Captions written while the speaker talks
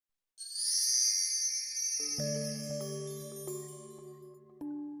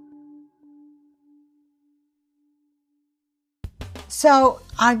So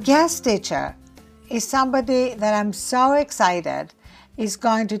our guest teacher is somebody that I'm so excited is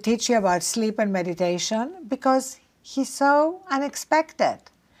going to teach you about sleep and meditation because he's so unexpected.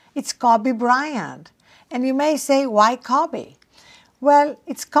 It's Kobe Bryant. And you may say, why Kobe? Well,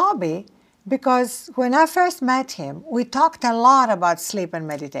 it's Kobe because when I first met him, we talked a lot about sleep and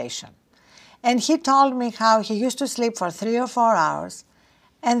meditation. And he told me how he used to sleep for 3 or 4 hours,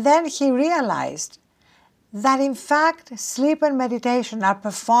 and then he realized that in fact sleep and meditation are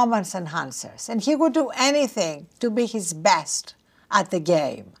performance enhancers, and he would do anything to be his best at the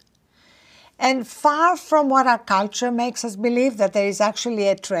game. And far from what our culture makes us believe, that there is actually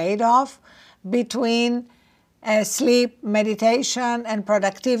a trade-off between sleep, meditation, and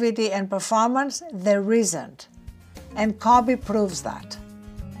productivity and performance, there isn't. And Kobe proves that.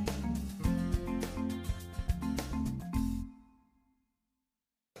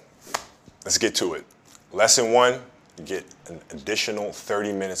 Let's get to it. Lesson 1, you get an additional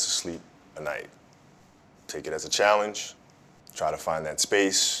 30 minutes of sleep a night. Take it as a challenge. Try to find that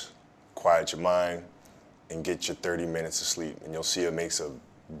space, quiet your mind, and get your 30 minutes of sleep. And you'll see it makes a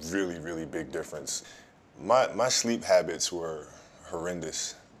really, really big difference. My sleep habits were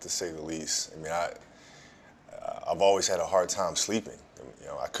horrendous, to say the least. I mean, I've always had a hard time sleeping. You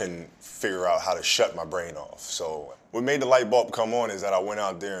know, I couldn't figure out how to shut my brain off. So what made the light bulb come on is that I went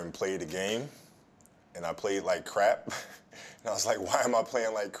out there and played a game, and I played like crap. And I was like, why am I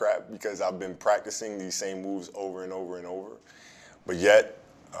playing like crap? Because I've been practicing these same moves over and over and over. But yet,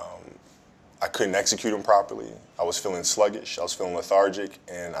 I couldn't execute them properly. I was feeling sluggish, I was feeling lethargic,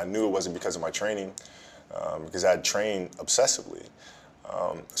 and I knew it wasn't because of my training, because I had trained obsessively.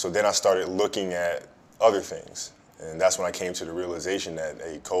 So then I started looking at other things. And that's when I came to the realization that,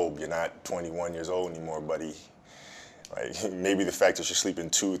 hey, Kobe, you're not 21 years old anymore, buddy. Like, maybe the fact that you're sleeping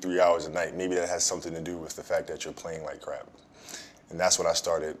 2 or 3 hours a night, maybe that has something to do with the fact that you're playing like crap. And that's when I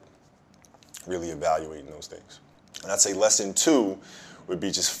started really evaluating those things. And I'd say lesson 2 would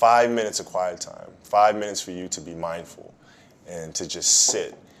be just 5 minutes of quiet time. 5 minutes for you to be mindful and to just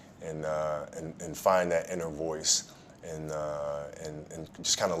sit and find that inner voice and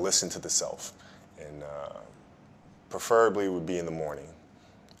just kind of listen to the self. And preferably it would be in the morning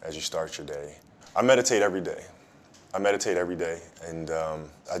as you start your day. I meditate every day. And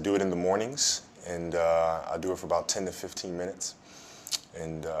I do it in the mornings, and I do it for about 10 to 15 minutes.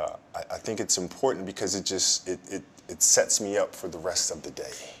 And I think it's important because it sets me up for the rest of the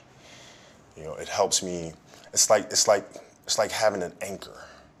day. You know, it helps me. It's like having an anchor.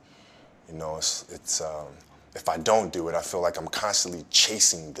 You know, if I don't do it, I feel like I'm constantly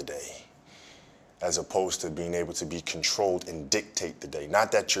chasing the day, as opposed to being able to be controlled and dictate the day.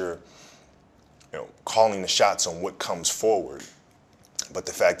 Not that you're, calling the shots on what comes forward, but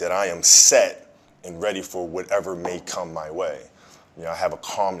the fact that I am set and ready for whatever may come my way. You know, I have a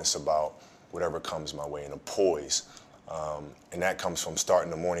calmness about whatever comes my way and a poise, and that comes from starting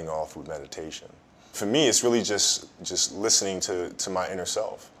the morning off with meditation. For me, it's really just listening to my inner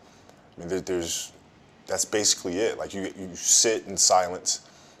self. I mean, that's basically it. Like you sit in silence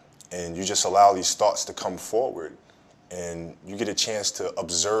and you just allow these thoughts to come forward, and you get a chance to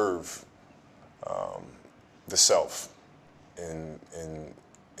observe the self and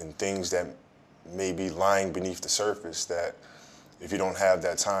things that may be lying beneath the surface that if you don't have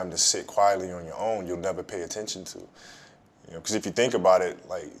that time to sit quietly on your own, you'll never pay attention to. Because if you think about it,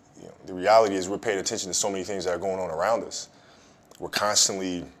 the reality is we're paying attention to so many things that are going on around us. We're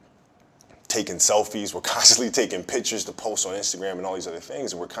constantly taking selfies, we're constantly taking pictures to post on Instagram and all these other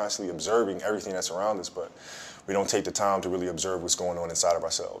things, and we're constantly observing everything that's around us, but we don't take the time to really observe what's going on inside of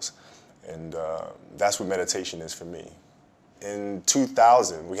ourselves. And that's what meditation is for me. In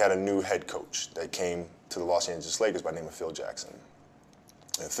 2000, we had a new head coach that came to the Los Angeles Lakers by the name of Phil Jackson.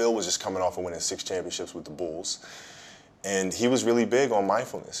 And Phil was just coming off of winning 6 championships with the Bulls. And he was really big on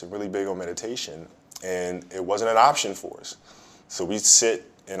mindfulness and really big on meditation. And it wasn't an option for us. So we'd sit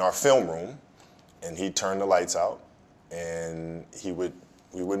in our film room, and he'd turn the lights out, and we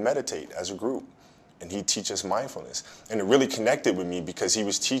would meditate as a group. And he'd teach us mindfulness. And it really connected with me because he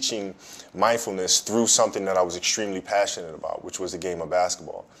was teaching mindfulness through something that I was extremely passionate about, which was the game of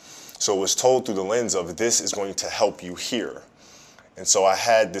basketball. So it was told through the lens of, this is going to help you here. And so I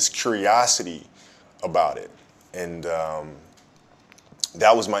had this curiosity about it. And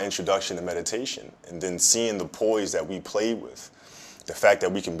that was my introduction to meditation. And then seeing the poise that we played with, the fact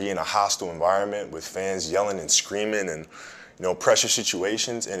that we can be in a hostile environment with fans yelling and screaming and pressure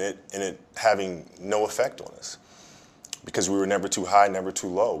situations, and it having no effect on us, because we were never too high, never too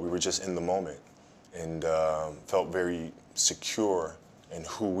low. We were just in the moment, and felt very secure in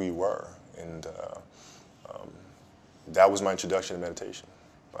who we were. And that was my introduction to meditation.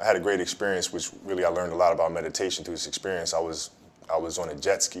 I had a great experience, which really I learned a lot about meditation through this experience. I was on a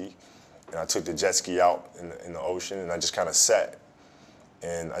jet ski, and I took the jet ski out in the ocean, and I just kind of sat,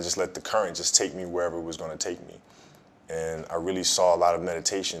 and I just let the current just take me wherever it was going to take me. And I really saw a lot of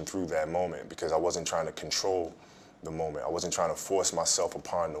meditation through that moment because I wasn't trying to control the moment. I wasn't trying to force myself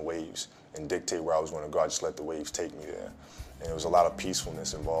upon the waves and dictate where I was going to go. I just let the waves take me there. And there was a lot of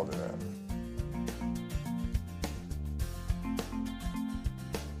peacefulness involved in that.